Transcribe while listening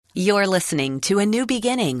You're listening to A New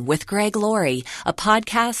Beginning with Greg Laurie, a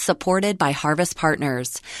podcast supported by Harvest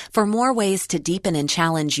Partners. For more ways to deepen and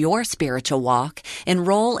challenge your spiritual walk,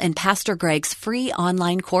 enroll in Pastor Greg's free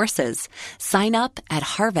online courses. Sign up at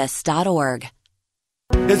harvest.org.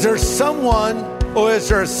 Is there someone or is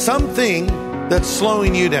there something that's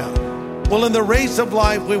slowing you down? Well, in the race of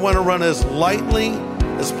life, we want to run as lightly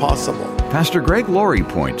as possible. Pastor Greg Laurie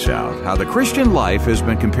points out how the Christian life has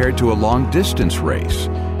been compared to a long-distance race.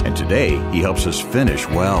 And today, he helps us finish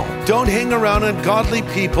well. Don't hang around ungodly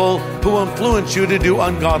people who influence you to do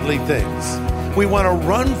ungodly things. We want to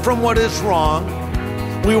run from what is wrong.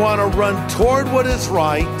 We want to run toward what is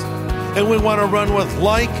right. And we want to run with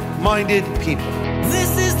like-minded people.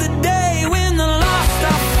 This is the day when the lost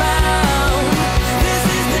are found. This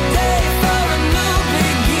is the day for a new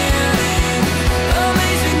beginning.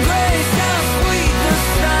 Amazing grace, how sweet the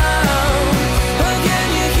sound. Again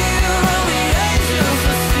you hear all the angels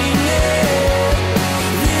are singing.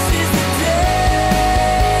 This is the day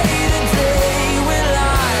when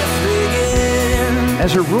life begins.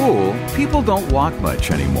 As a rule, people don't walk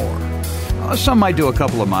much anymore. Some might do a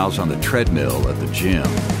couple of miles on the treadmill at the gym,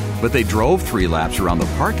 but they drove 3 laps around the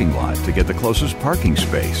parking lot to get the closest parking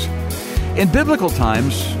space. In biblical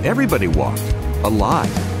times, everybody walked, a lot.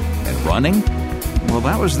 And running? Well,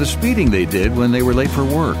 that was the speeding they did when they were late for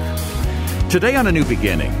work. Today on A New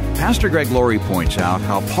Beginning, Pastor Greg Laurie points out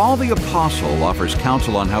how Paul the Apostle offers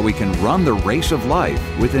counsel on how we can run the race of life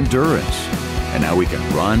with endurance, and how we can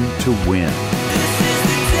run to win.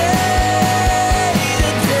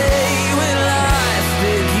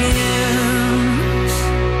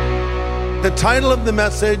 The title of the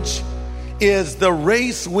message is The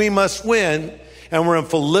Race We Must Win, and we're in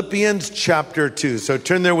Philippians chapter 2. So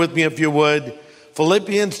turn there with me if you would.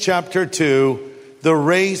 Philippians chapter 2, The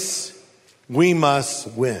Race We Must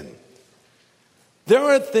Win. There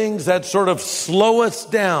are things that sort of slow us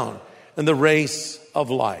down in the race of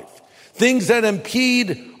life. Things that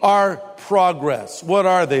impede our progress. What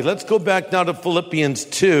are they? Let's go back now to Philippians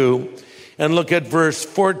 2 and look at verse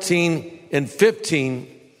 14 and 15.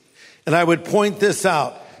 And I would point this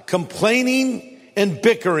out. Complaining and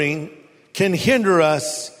bickering can hinder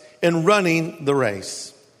us in running the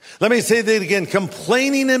race. Let me say that again.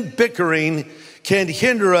 Complaining and bickering can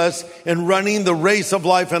hinder us in running the race of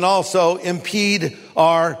life and also impede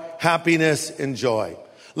our happiness and joy.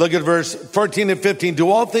 Look at verse 14 and 15. Do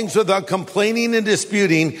all things without complaining and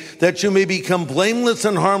disputing, that you may become blameless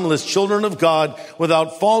and harmless children of God,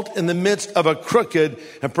 without fault in the midst of a crooked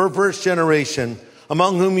and perverse generation,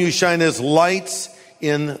 among whom you shine as lights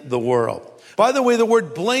in the world. By the way, the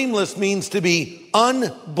word blameless means to be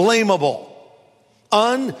unblameable.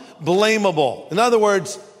 Unblameable. In other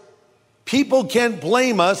words, people can't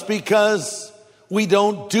blame us because we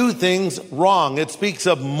don't do things wrong. It speaks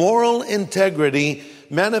of moral integrity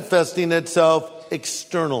manifesting itself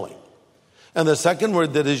externally. And the second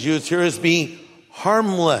word that is used here is be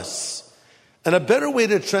harmless. And a better way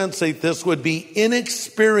to translate this would be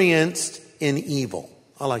inexperienced in evil.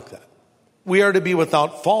 I like that. We are to be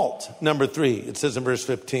without fault. Number 3, it says in verse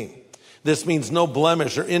 15. This means no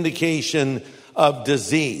blemish or indication of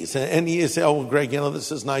disease. And you say, oh, Greg,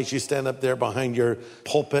 this is nice. You stand up there behind your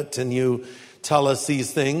pulpit and you tell us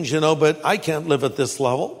these things, but I can't live at this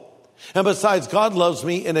level. And besides, God loves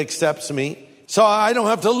me and accepts me. So I don't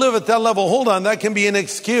have to live at that level. Hold on, that can be an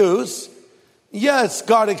excuse. Yes,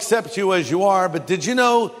 God accepts you as you are, but did you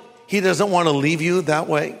know He doesn't want to leave you that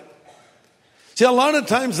way? See, a lot of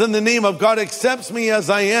times in the name of God accepts me as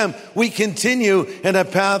I am, we continue in a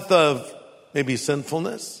path of maybe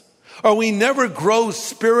sinfulness. Or we never grow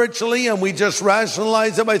spiritually and we just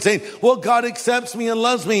rationalize it by saying, well, God accepts me and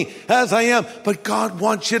loves me as I am. But God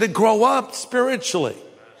wants you to grow up spiritually.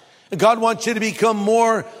 God wants you to become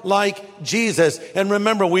more like Jesus. And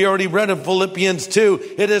remember, we already read in Philippians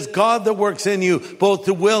 2, it is God that works in you both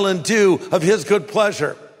to will and do of His good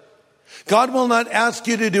pleasure. God will not ask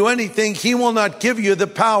you to do anything He will not give you the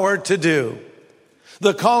power to do.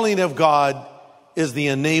 The calling of God is the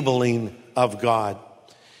enabling of God.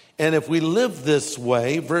 And if we live this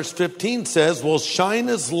way, verse 15 says, we'll shine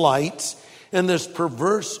as lights in this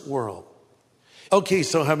perverse world. Okay,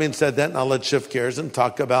 so having said that, now let's shift gears and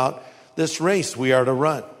talk about this race we are to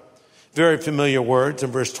run. Very familiar words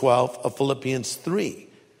in verse 12 of Philippians 3.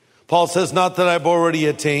 Paul says, not that I've already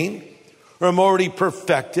attained or am already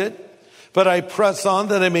perfected, but I press on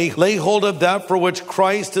that I may lay hold of that for which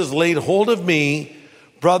Christ has laid hold of me.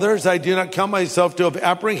 Brothers, I do not count myself to have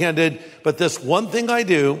apprehended, but this one thing I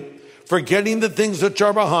do, forgetting the things which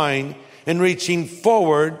are behind and reaching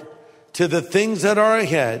forward to the things that are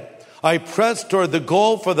ahead. I press toward the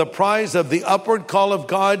goal for the prize of the upward call of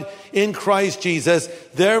God in Christ Jesus.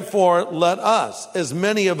 Therefore, let us, as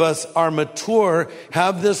many of us are mature,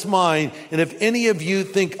 have this mind. And if any of you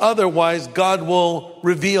think otherwise, God will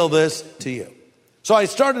reveal this to you. So I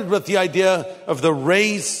started with the idea of the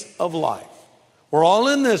race of life. We're all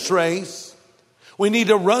in this race. We need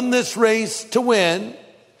to run this race to win.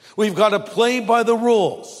 We've got to play by the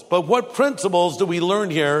rules. But what principles do we learn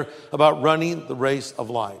here about running the race of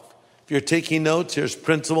life? If you're taking notes, here's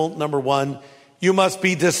principle number 1. You must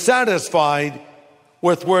be dissatisfied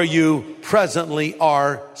with where you presently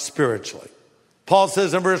are spiritually. Paul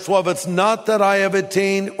says in verse 12, it's not that I have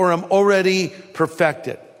attained or am already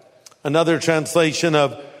perfected. Another translation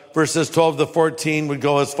of verses 12 to 14 would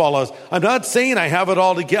go as follows. I'm not saying I have it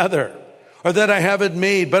all together or that I have it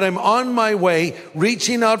made, but I'm on my way,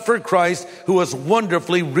 reaching out for Christ, who has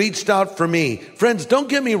wonderfully reached out for me. Friends, don't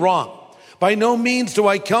get me wrong. By no means do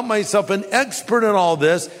I count myself an expert in all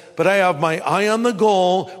this, but I have my eye on the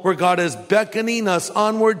goal where God is beckoning us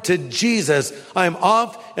onward to Jesus. I am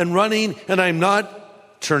off and running, and I'm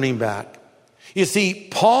not turning back. You see,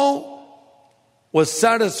 Paul was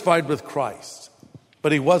satisfied with Christ,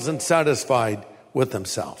 but he wasn't satisfied with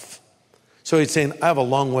himself. So he's saying, I have a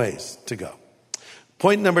long ways to go.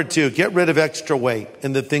 Point number 2, get rid of extra weight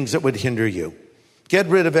and the things that would hinder you. Get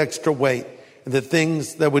rid of extra weight and the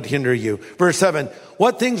things that would hinder you. Verse 7,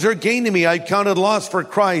 what things are gain to me? I counted loss for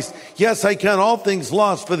Christ. Yes, I count all things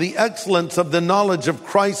lost for the excellence of the knowledge of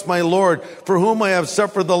Christ my Lord, for whom I have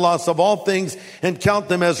suffered the loss of all things and count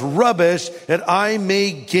them as rubbish that I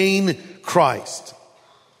may gain Christ.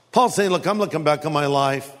 Paul's saying, look, I'm looking back on my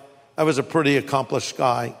life. I was a pretty accomplished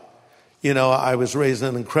guy. You know, I was raised in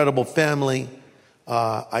an incredible family.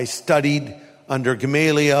 I studied under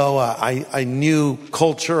Gamaliel. I knew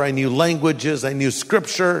culture. I knew languages. I knew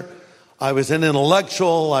scripture. I was an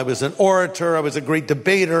intellectual. I was an orator. I was a great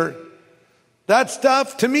debater. That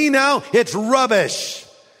stuff, to me now, it's rubbish.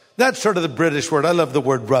 That's sort of the British word. I love the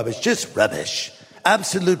word rubbish. Just rubbish.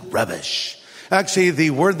 Absolute rubbish. Actually,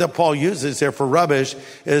 the word that Paul uses here for rubbish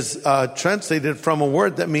is translated from a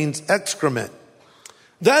word that means excrement.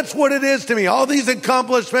 That's what it is to me. All these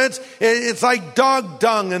accomplishments, it's like dog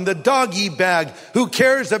dung in the doggy bag. Who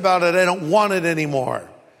cares about it? I don't want it anymore.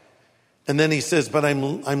 And then he says, but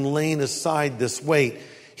I'm laying aside this weight.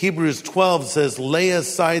 Hebrews 12 says, lay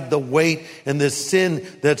aside the weight and the sin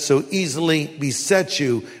that so easily besets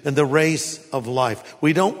you in the race of life.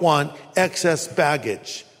 We don't want excess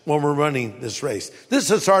baggage when we're running this race.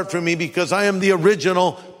 This is hard for me because I am the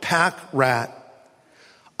original pack rat.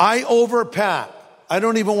 I overpack. I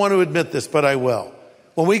don't even want to admit this, but I will.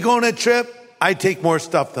 When we go on a trip, I take more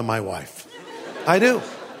stuff than my wife. I do.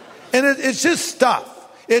 And it's just stuff.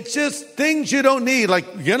 It's just things you don't need. Like,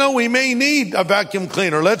 you know, we may need a vacuum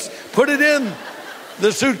cleaner. Let's put it in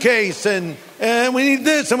the suitcase and we need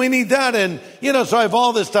this and we need that. And, you know, so I have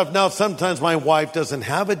all this stuff. Now, sometimes my wife doesn't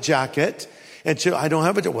have a jacket and I don't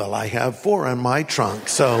have it. Well, I have 4 in my trunk.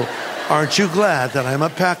 So aren't you glad that I'm a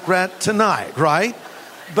pack rat tonight, right?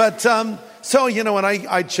 But, so, you know, when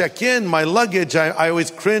I check in my luggage, I always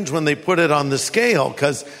cringe when they put it on the scale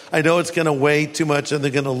because I know it's going to weigh too much and they're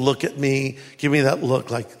going to look at me, give me that look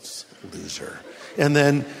like loser. And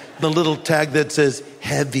then the little tag that says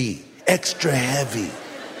heavy, extra heavy.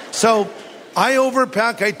 So I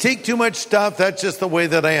overpack. I take too much stuff. That's just the way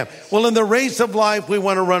that I am. Well, in the race of life, we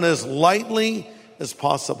want to run as lightly as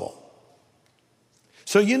possible.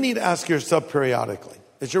 So you need to ask yourself periodically,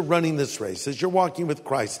 as you're running this race, as you're walking with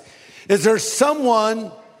Christ, is there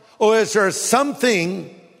someone or is there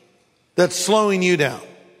something that's slowing you down?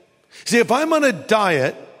 See, if I'm on a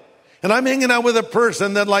diet and I'm hanging out with a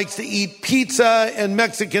person that likes to eat pizza and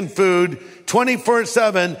Mexican food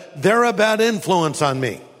 24/7, they're a bad influence on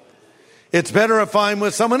me. It's better if I'm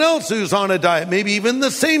with someone else who's on a diet, maybe even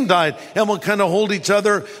the same diet, and we'll kind of hold each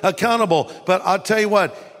other accountable. But I'll tell you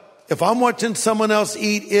what, if I'm watching someone else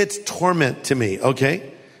eat, it's torment to me,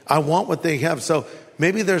 okay? I want what they have. So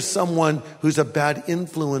maybe there's someone who's a bad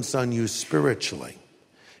influence on you spiritually.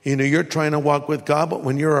 You know, you're trying to walk with God, but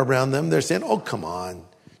when you're around them, they're saying, oh, come on,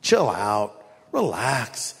 chill out,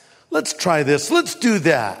 relax. Let's try this. Let's do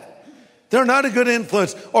that. They're not a good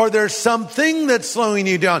influence. Or there's something that's slowing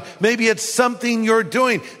you down. Maybe it's something you're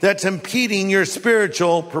doing that's impeding your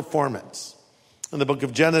spiritual performance. In the book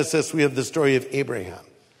of Genesis, we have the story of Abraham.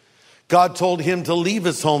 God told him to leave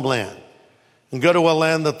his homeland and go to a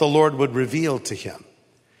land that the Lord would reveal to him,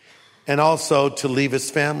 and also to leave his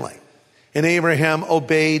family. And Abraham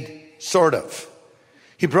obeyed, sort of.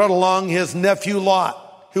 He brought along his nephew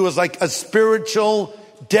Lot, who was like a spiritual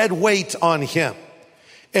dead weight on him.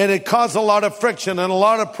 And it caused a lot of friction and a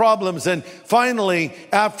lot of problems. And finally,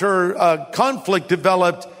 after conflict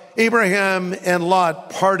developed, Abraham and Lot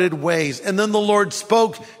parted ways. And then the Lord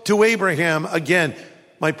spoke to Abraham again.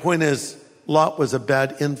 My point is, Lot was a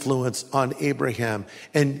bad influence on Abraham.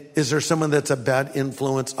 And is there someone that's a bad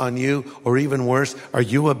influence on you? Or even worse, are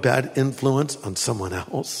you a bad influence on someone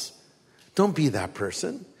else? Don't be that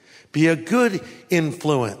person. Be a good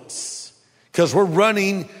influence. Because we're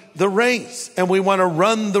running the race, and we want to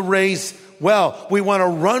run the race well. We want to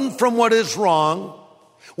run from what is wrong.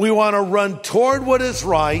 We want to run toward what is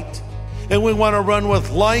right, and we want to run with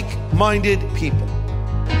like-minded people.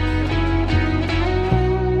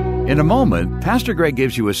 In a moment, Pastor Greg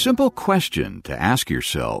gives you a simple question to ask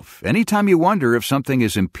yourself anytime you wonder if something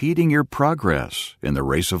is impeding your progress in the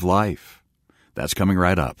race of life. That's coming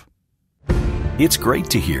right up. It's great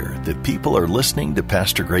to hear that people are listening to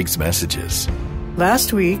Pastor Greg's messages.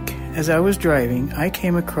 Last week, as I was driving, I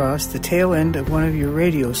came across the tail end of one of your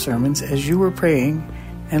radio sermons as you were praying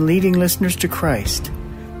and leading listeners to Christ.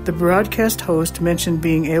 The broadcast host mentioned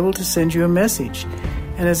being able to send you a message,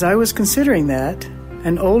 and as I was considering that,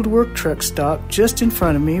 an old work truck stopped just in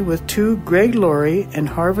front of me with 2 Greg Laurie and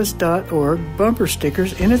Harvest.org bumper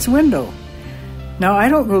stickers in its window. Now, I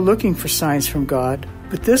don't go looking for signs from God,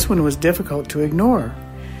 but this one was difficult to ignore.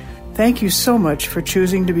 Thank you so much for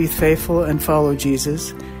choosing to be faithful and follow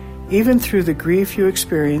Jesus, even through the grief you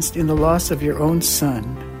experienced in the loss of your own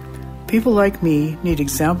son. People like me need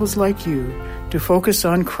examples like you to focus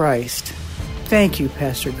on Christ. Thank you,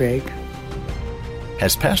 Pastor Greg.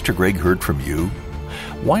 Has Pastor Greg heard from you?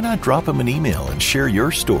 Why not drop him an email and share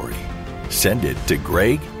your story? Send it to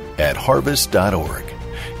greg@harvest.org.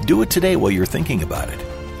 Do it today while you're thinking about it.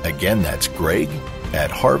 Again, that's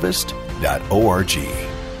greg@harvest.org.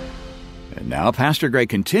 And now Pastor Greg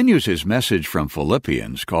continues his message from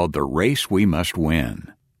Philippians called The Race We Must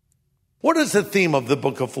Win. What is the theme of the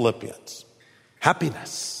book of Philippians?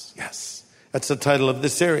 Happiness. Yes, that's the title of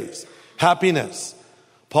this series. Happiness.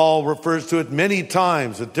 Paul refers to it many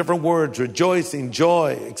times with different words, rejoicing,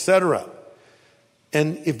 joy, etc.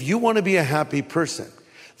 And if you want to be a happy person,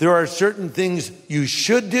 there are certain things you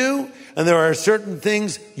should do, and there are certain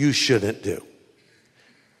things you shouldn't do.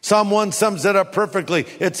 Psalm 1 sums it up perfectly.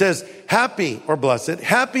 It says, happy or blessed,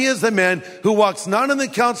 happy is the man who walks not in the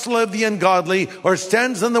counsel of the ungodly, or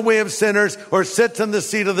stands in the way of sinners, or sits in the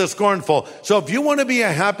seat of the scornful. So if you want to be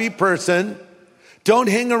a happy person, don't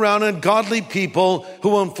hang around ungodly people who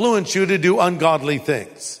will influence you to do ungodly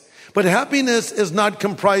things. But happiness is not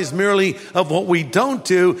comprised merely of what we don't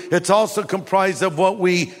do. It's also comprised of what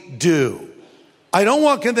we do. I don't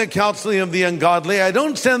walk in the counsel of the ungodly. I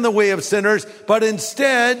don't stand in the way of sinners, but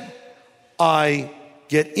instead I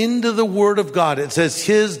get into the word of God. It says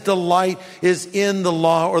his delight is in the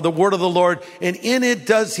law, or the word of the Lord, and in it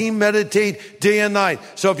does he meditate day and night.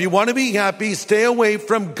 So if you want to be happy, stay away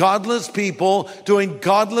from godless people doing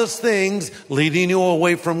godless things, leading you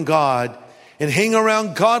away from God, and hang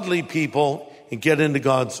around godly people and get into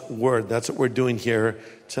God's word. That's what we're doing here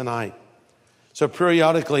tonight. So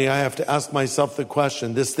periodically I have to ask myself the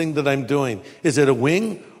question, this thing that I'm doing, is it a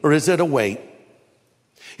wing or is it a weight?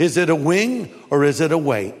 Is it a wing or is it a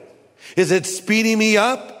weight? Is it speeding me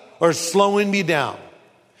up or slowing me down?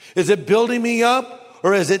 Is it building me up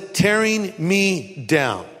or is it tearing me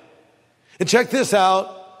down? And check this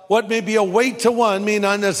out. What may be a weight to one may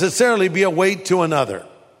not necessarily be a weight to another.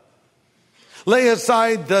 Lay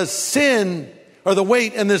aside the sin or the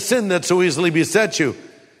weight and the sin that so easily besets you.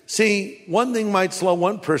 See, one thing might slow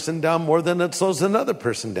one person down more than it slows another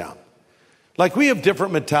person down. Like we have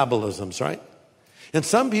different metabolisms, right? And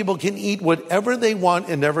some people can eat whatever they want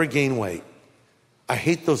and never gain weight. I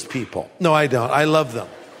hate those people. No, I don't. I love them.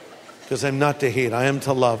 Because I'm not to hate. I am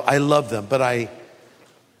to love. I love them. But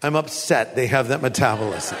I'm upset they have that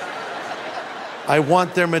metabolism. I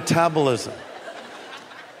want their metabolism.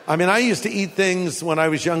 I mean, I used to eat things when I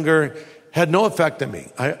was younger, had no effect on me.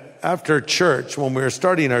 After church, when we were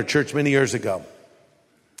starting our church many years ago,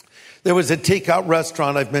 there was a takeout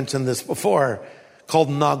restaurant, I've mentioned this before, called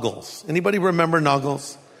Noggles. Anybody remember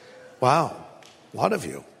Noggles? Wow, a lot of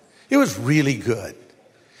you. It was really good.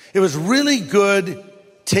 It was really good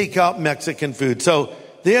takeout Mexican food. So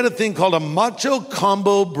they had a thing called a Macho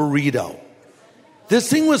Combo Burrito. This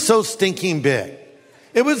thing was so stinking big.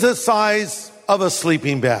 It was the size of a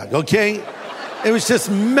sleeping bag, okay? It was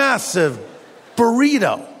just massive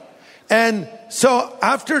burrito. And so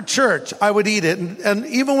after church, I would eat it. And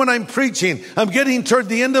even when I'm preaching, I'm getting toward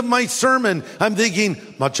the end of my sermon, I'm thinking,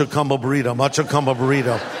 Macho Combo Burrito, Macho Combo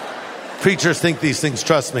Burrito. Preachers think these things,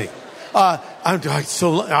 trust me.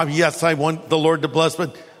 Yes, I want the Lord to bless,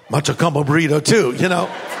 but Macho combo burrito too, you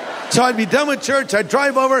know. So I'd be done with church. I'd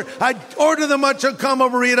drive over. I'd order the macho combo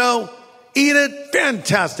burrito, eat it.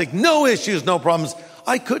 Fantastic. No issues, no problems.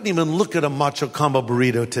 I couldn't even look at a macho combo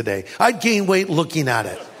burrito today. I'd gain weight looking at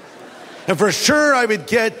it. And for sure, I would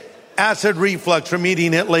get acid reflux from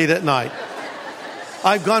eating it late at night.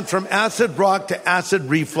 I've gone from acid rock to acid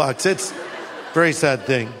reflux. It's a very sad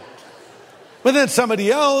thing. But then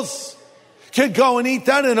somebody else could go and eat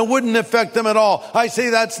that and it wouldn't affect them at all. I say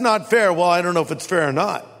that's not fair. Well, I don't know if it's fair or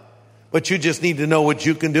not. But you just need to know what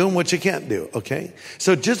you can do and what you can't do, okay?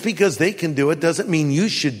 So just because they can do it doesn't mean you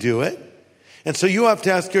should do it. And so you have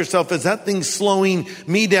to ask yourself, is that thing slowing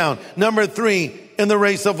me down? Number 3, in the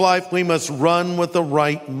race of life, we must run with the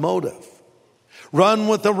right motive. Run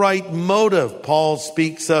with the right motive. Paul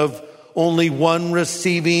speaks of only one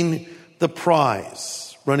receiving the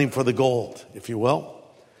prize, running for the gold, if you will.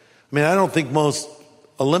 I mean, I don't think most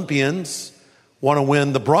Olympians want to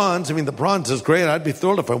win the bronze. I mean, the bronze is great. I'd be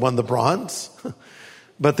thrilled if I won the bronze.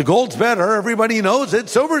 But the gold's better. Everybody knows it.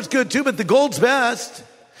 Silver's good too, but the gold's best.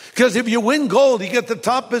 Because if you win gold, you get the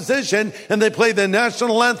top position and they play the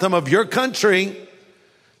national anthem of your country.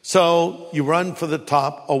 So you run for the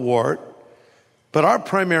top award. But our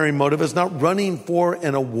primary motive is not running for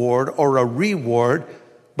an award or a reward,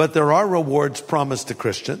 but there are rewards promised to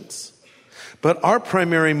Christians. But our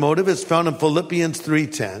primary motive is found in Philippians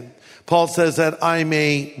 3:10. Paul says that I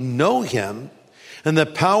may know him and the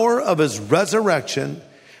power of his resurrection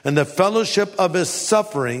and the fellowship of his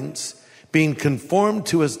sufferings, being conformed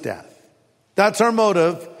to his death. That's our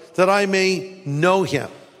motive, that I may know him.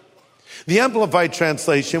 The Amplified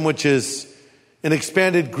Translation, which is an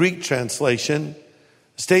expanded Greek translation,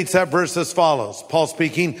 states that verse as follows. Paul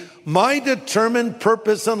speaking, my determined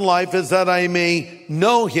purpose in life is that I may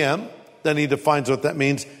know him. Then he defines what that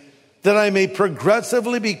means. That I may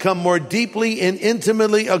progressively become more deeply and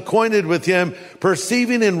intimately acquainted with him,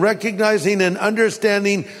 perceiving and recognizing and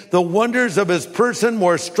understanding the wonders of his person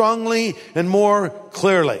more strongly and more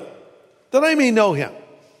clearly. That I may know him.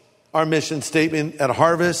 Our mission statement at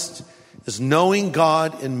Harvest is knowing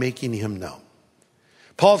God and making him known.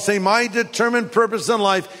 Paul's saying, my determined purpose in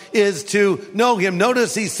life is to know him.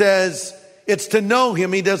 Notice he says it's to know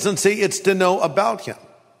him. He doesn't say it's to know about him.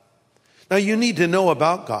 Now you need to know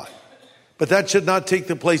about God, but that should not take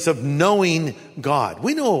the place of knowing God.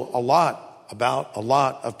 We know a lot about a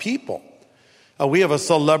lot of people. We have a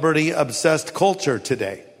celebrity-obsessed culture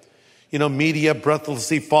today. You know, media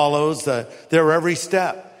breathlessly follows their every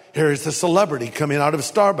step. Here's a celebrity coming out of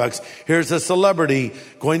Starbucks. Here's a celebrity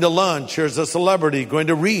going to lunch. Here's a celebrity going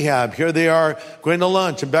to rehab. Here they are going to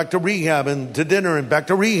lunch and back to rehab and to dinner and back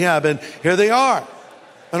to rehab. And here they are.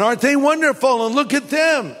 And aren't they wonderful? And look at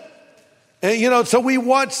them. And, you know, so we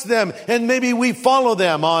watch them and maybe we follow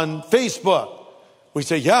them on Facebook. We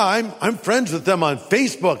say, yeah, I'm friends with them on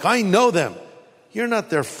Facebook. I know them. You're not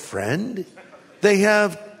their friend. They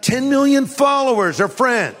have 10 million followers or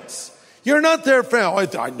friends. You're not their friend.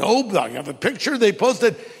 I know, I have a picture they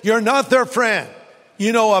posted. You're not their friend.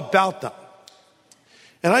 You know about them.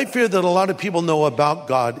 And I fear that a lot of people know about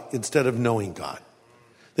God instead of knowing God.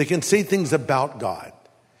 They can say things about God,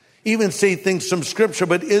 even say things from Scripture,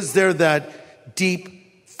 but is there that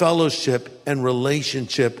deep fellowship and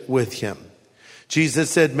relationship with him?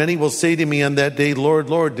 Jesus said, many will say to me on that day, Lord,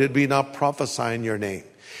 Lord, did we not prophesy in your name?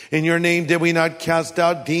 In your name did we not cast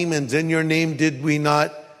out demons? In your name did we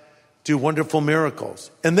not do wonderful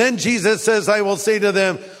miracles? And then Jesus says, I will say to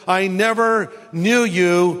them, I never knew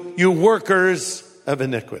you, you workers of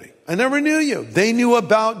iniquity. I never knew you. They knew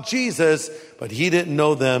about Jesus, but he didn't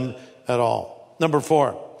know them at all. Number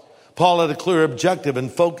 4, Paul had a clear objective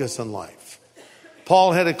and focus in life.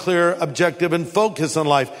 Paul had a clear objective and focus in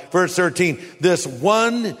life. Verse 13, this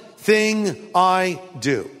one thing I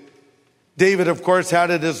do. David, of course, had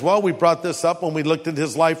it as well. We brought this up when we looked at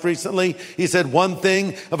his life recently. He said, one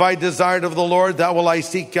thing have I desired of the Lord, that will I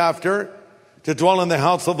seek after, to dwell in the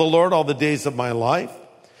house of the Lord all the days of my life.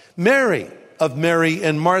 Mary, of Mary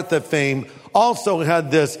and Martha fame, also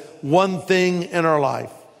had this one thing in her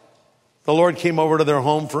life. The Lord came over to their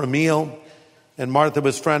home for a meal, and Martha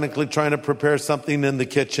was frantically trying to prepare something in the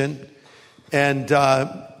kitchen. And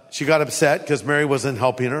she got upset because Mary wasn't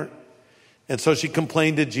helping her. And so she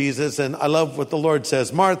complained to Jesus. And I love what the Lord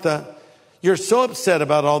says. Martha, you're so upset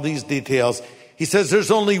about all these details. He says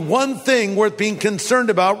there's only one thing worth being concerned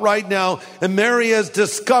about right now. And Mary has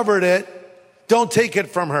discovered it. Don't take it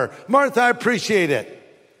from her. Martha, I appreciate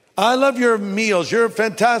it. I love your meals. You're a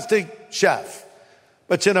fantastic chef.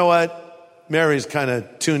 But you know what? Mary's kind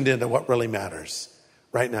of tuned into what really matters.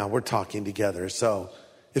 Right now, we're talking together. So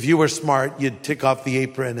if you were smart, you'd take off the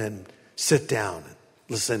apron and sit down and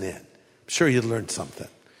listen in. I'm sure you'd learn something.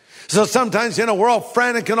 So sometimes, we're all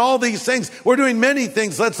frantic and all these things. We're doing many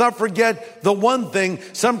things. Let's not forget the one thing.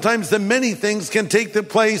 Sometimes the many things can take the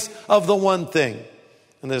place of the one thing.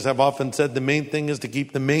 And as I've often said, the main thing is to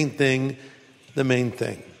keep the main thing the main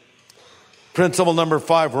thing. Principle number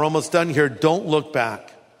 5, we're almost done here. Don't look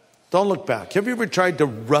back. Don't look back. Have you ever tried to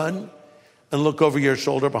run and look over your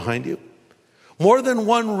shoulder behind you? More than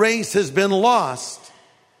one race has been lost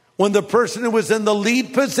when the person who was in the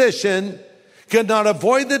lead position could not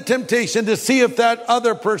avoid the temptation to see if that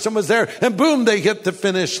other person was there. And boom, they hit the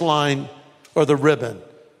finish line or the ribbon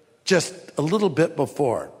just a little bit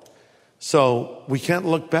before. So we can't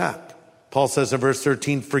look back. Paul says in verse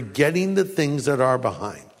 13, forgetting the things that are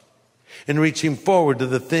behind and reaching forward to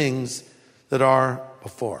the things that are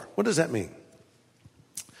before. What does that mean?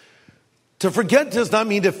 To forget does not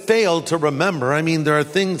mean to fail to remember. I mean, there are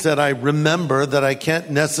things that I remember that I can't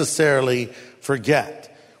necessarily forget.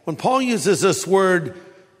 When Paul uses this word,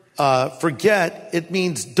 forget, it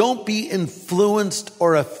means don't be influenced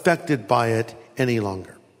or affected by it any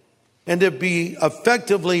longer. And to be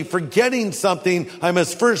effectively forgetting something, I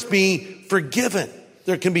must first be forgiven.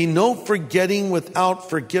 There can be no forgetting without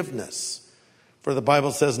forgiveness. For the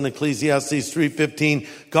Bible says in Ecclesiastes 3:15,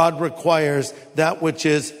 God requires that which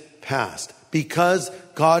is past. Because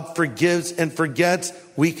God forgives and forgets,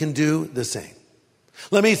 we can do the same.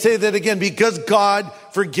 Let me say that again. Because God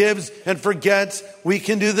forgives and forgets, we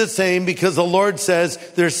can do the same, because the Lord says,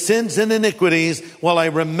 their sins and iniquities will I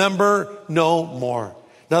remember no more.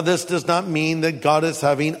 Now, this does not mean that God is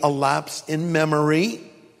having a lapse in memory.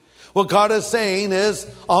 What God is saying is,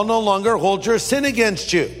 I'll no longer hold your sin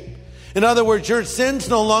against you. In other words, your sins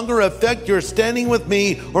no longer affect your standing with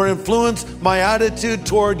me or influence my attitude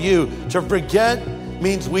toward you. To forget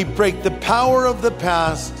means we break the power of the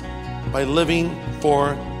past by living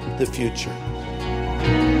for the future.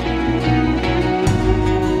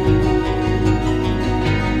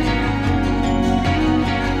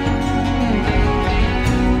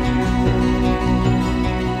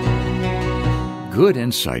 Good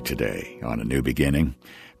insight today on A New Beginning.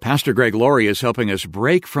 Pastor Greg Laurie is helping us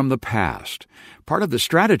break from the past, part of the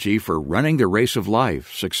strategy for running the race of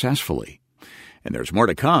life successfully. And there's more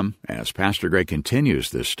to come as Pastor Greg continues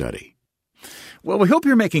this study. Well, we hope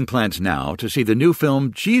you're making plans now to see the new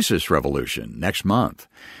film Jesus Revolution next month.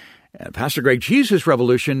 Pastor Greg, Jesus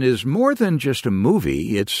Revolution is more than just a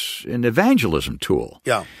movie. It's an evangelism tool.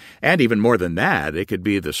 Yeah. And even more than that, it could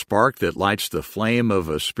be the spark that lights the flame of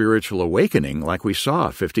a spiritual awakening like we saw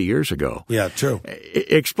 50 years ago. Yeah, true.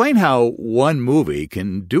 Explain how one movie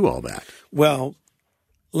can do all that. Well,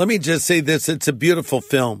 let me just say this. It's a beautiful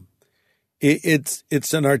film.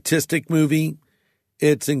 It's an artistic movie.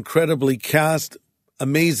 It's incredibly cast,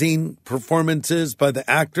 amazing performances by the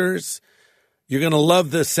actors. You're going to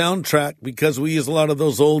love the soundtrack because we use a lot of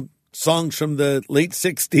those old songs from the late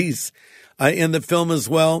 60s in the film as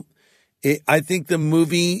well. I think the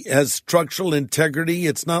movie has structural integrity.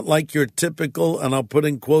 It's not like your typical, and I'll put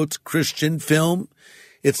in quotes, Christian film.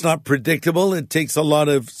 It's not predictable. It takes a lot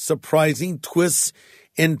of surprising twists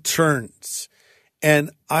and turns.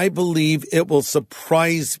 And I believe it will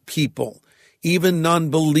surprise people. Even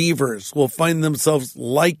non-believers will find themselves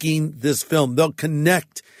liking this film. They'll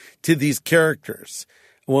connect to these characters.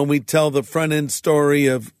 When we tell the front-end story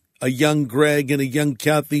of a young Greg and a young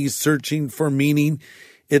Kathy searching for meaning,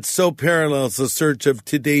 it so parallels the search of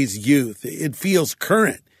today's youth. It feels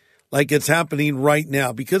current, like it's happening right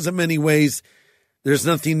now, because in many ways, there's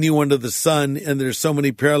nothing new under the sun, and there's so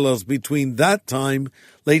many parallels between that time,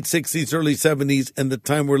 late 60s, early 70s, and the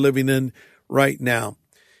time we're living in right now.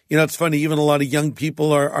 You know, it's funny, even a lot of young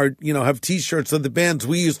people are have T-shirts of the bands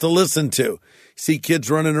we used to listen to. See kids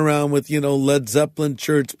running around with, Led Zeppelin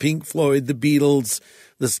shirts, Pink Floyd, the Beatles,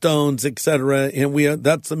 the Stones, etc. And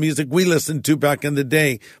that's the music we listened to back in the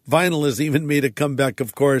day. Vinyl has even made a comeback,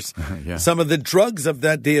 of course. Yeah. Some of the drugs of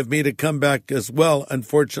that day have made a comeback as well,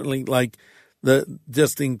 unfortunately, like the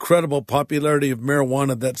incredible popularity of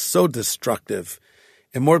marijuana that's so destructive.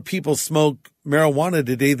 And more people smoke marijuana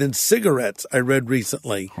today than cigarettes, I read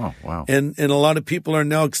recently. Oh, wow. And a lot of people are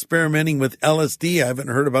now experimenting with LSD. I haven't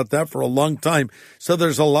heard about that for a long time. So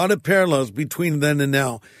there's a lot of parallels between then and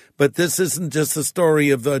now. But this isn't just a story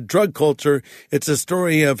of drug culture. It's a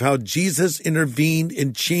story of how Jesus intervened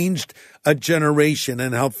and changed a generation,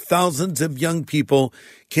 and how thousands of young people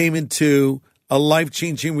came into a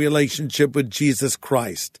life-changing relationship with Jesus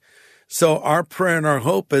Christ. So our prayer and our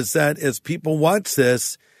hope is that as people watch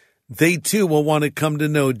this, they too will want to come to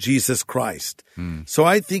know Jesus Christ. So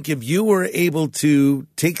I think if you were able to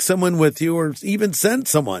take someone with you or even send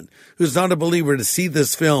someone who's not a believer to see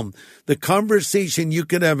this film, the conversation you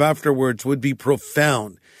could have afterwards would be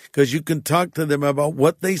profound because you can talk to them about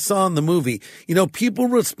what they saw in the movie. You know, people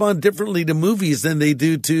respond differently to movies than they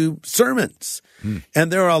do to sermons.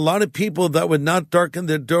 And there are a lot of people that would not darken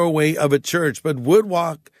the doorway of a church, but would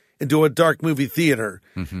walk into a dark movie theater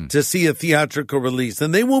to see a theatrical release.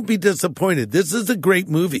 And they won't be disappointed. This is a great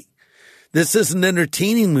movie. This is an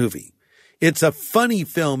entertaining movie. It's a funny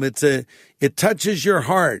film. It touches your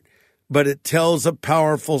heart, but it tells a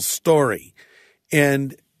powerful story.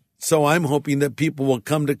 And so I'm hoping that people will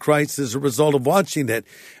come to Christ as a result of watching it.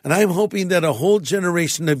 And I'm hoping that a whole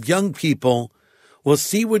generation of young people will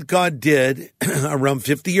see what God did around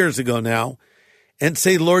 50 years ago now and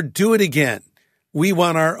say, Lord, do it again. We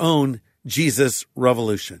want our own Jesus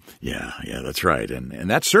revolution. Yeah, that's right. And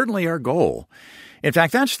that's certainly our goal. In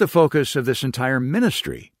fact, that's the focus of this entire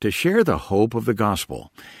ministry, to share the hope of the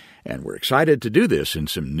gospel. And we're excited to do this in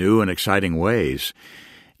some new and exciting ways.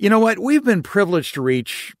 You know what? We've been privileged to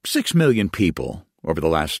reach 6 million people over the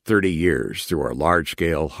last 30 years through our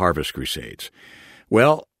large-scale harvest crusades.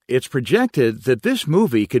 Well, it's projected that this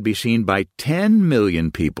movie could be seen by 10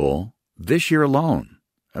 million people this year alone.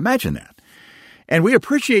 Imagine that. And we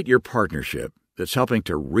appreciate your partnership that's helping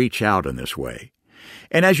to reach out in this way.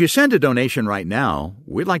 And as you send a donation right now,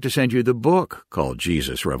 we'd like to send you the book called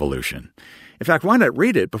Jesus Revolution. In fact, why not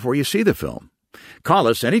read it before you see the film? Call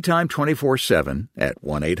us anytime 24/7 at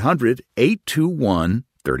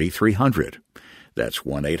 1-800-821-3300. That's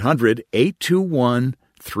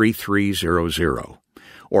 1-800-821-3300.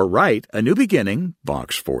 Or write A New Beginning,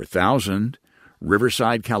 Box 4000,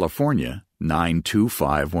 Riverside, California,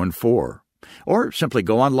 92514. Or simply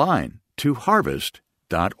go online to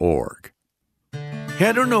harvest.org. Hey,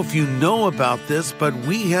 I don't know if you know about this, but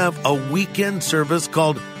we have a weekend service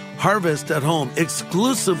called Harvest at Home,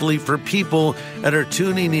 exclusively for people that are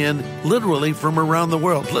tuning in literally from around the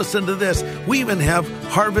world. Listen to this. We even have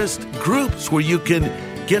harvest groups where you can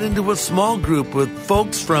get into a small group with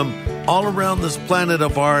folks from all around this planet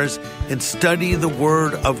of ours and study the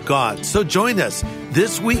Word of God. So join us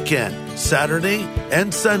this weekend, Saturday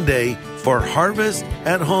and Sunday, for Harvest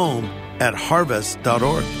at Home at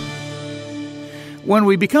harvest.org. When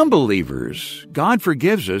we become believers, God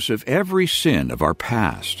forgives us of every sin of our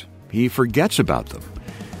past. He forgets about them.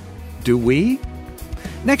 Do we?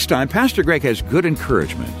 Next time, Pastor Greg has good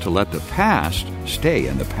encouragement to let the past stay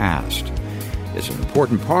in the past. It's an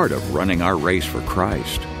important part of running our race for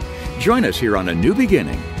Christ. Join us here on A New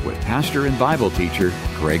Beginning with pastor and Bible teacher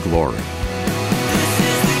Greg Laurie.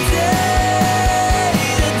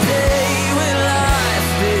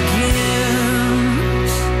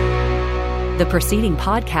 The preceding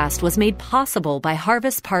podcast was made possible by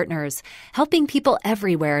Harvest Partners, helping people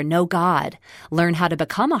everywhere know God. Learn how to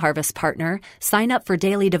become a Harvest Partner, sign up for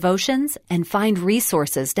daily devotions, and find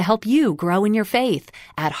resources to help you grow in your faith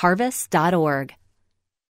at harvest.org.